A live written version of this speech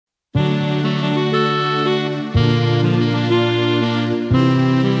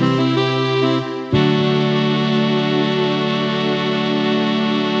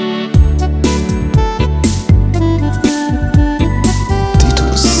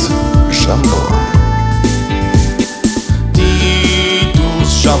Jambon.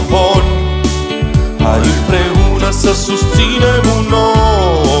 Titus Jambon, hai împreună să susținem un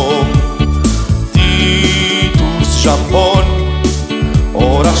om. Titus Jambon,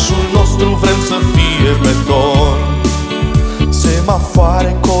 orașul nostru vrem să fie beton.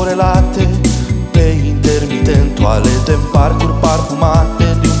 Semafoare corelate pe intermitent, toalete în parcuri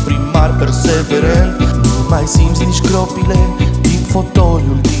parfumate de un primar perseverent. Nu mai simți nici gropile din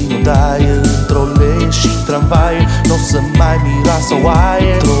fotoliul din odaie, în trolee și în tramvaie n-o să mai miroasă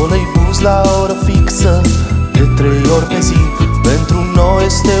oaie. Troleibuz la oră fixă de 3 ori pe zi, pentru noi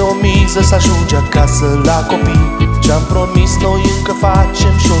este o miză să ajungi acasă la copii. Ce-am promis noi încă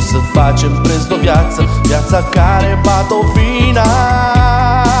facem și o să facem preț de o viață, viața care batovina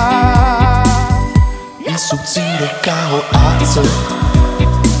e subțire ca o ață.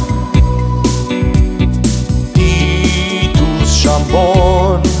 Titus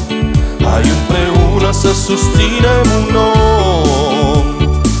Jambon, hai împreună să susținem un om.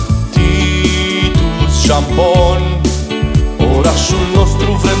 Titus Jambon, orașul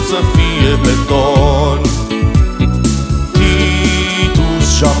nostru vrem să fie beton.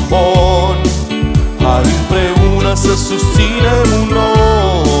 Titus Jambon, hai împreună să susținem un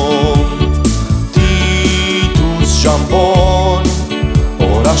om. Titus Jambon,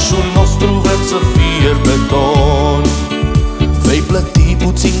 orașul nostru vrem să fie beton. Vei plăti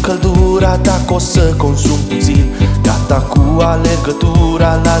puțin căldura dacă o să consumi puțin, gata cu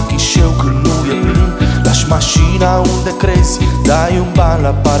alergătura la ghișeu când nu e plin. Lași mașina unde crezi, dai un ban la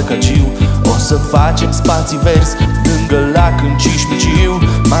parcagiu, o să facem spații verzi lângă lac în Cismigiu.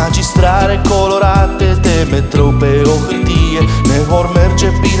 Magistrale colorate de metrou pe o hârtie, ne vor merge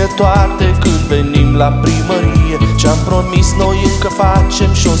bine toate când venim la primărie. Ce-am promis noi încă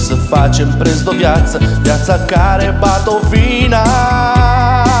facem și o să facem preț de o viață, viața care batovina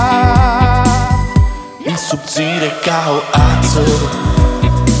e subțire ca o ață.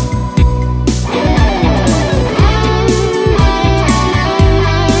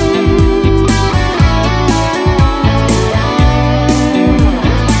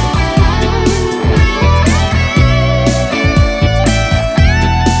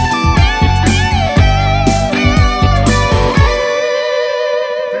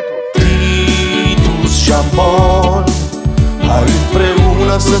 Jambon, hai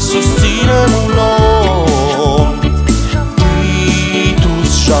împreună să susținem un om.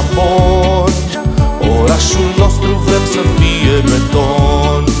 Titus Jambon, orașul nostru vrem să fie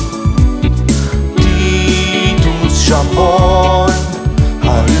beton. Titus Jambon,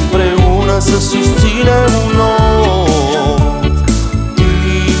 hai împreună să susținem un om.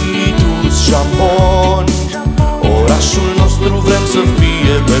 Titus Jambon, orașul nostru vrem să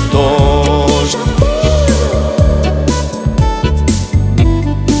fie beton.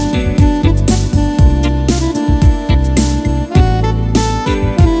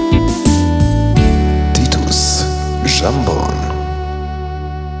 Titus Jambon.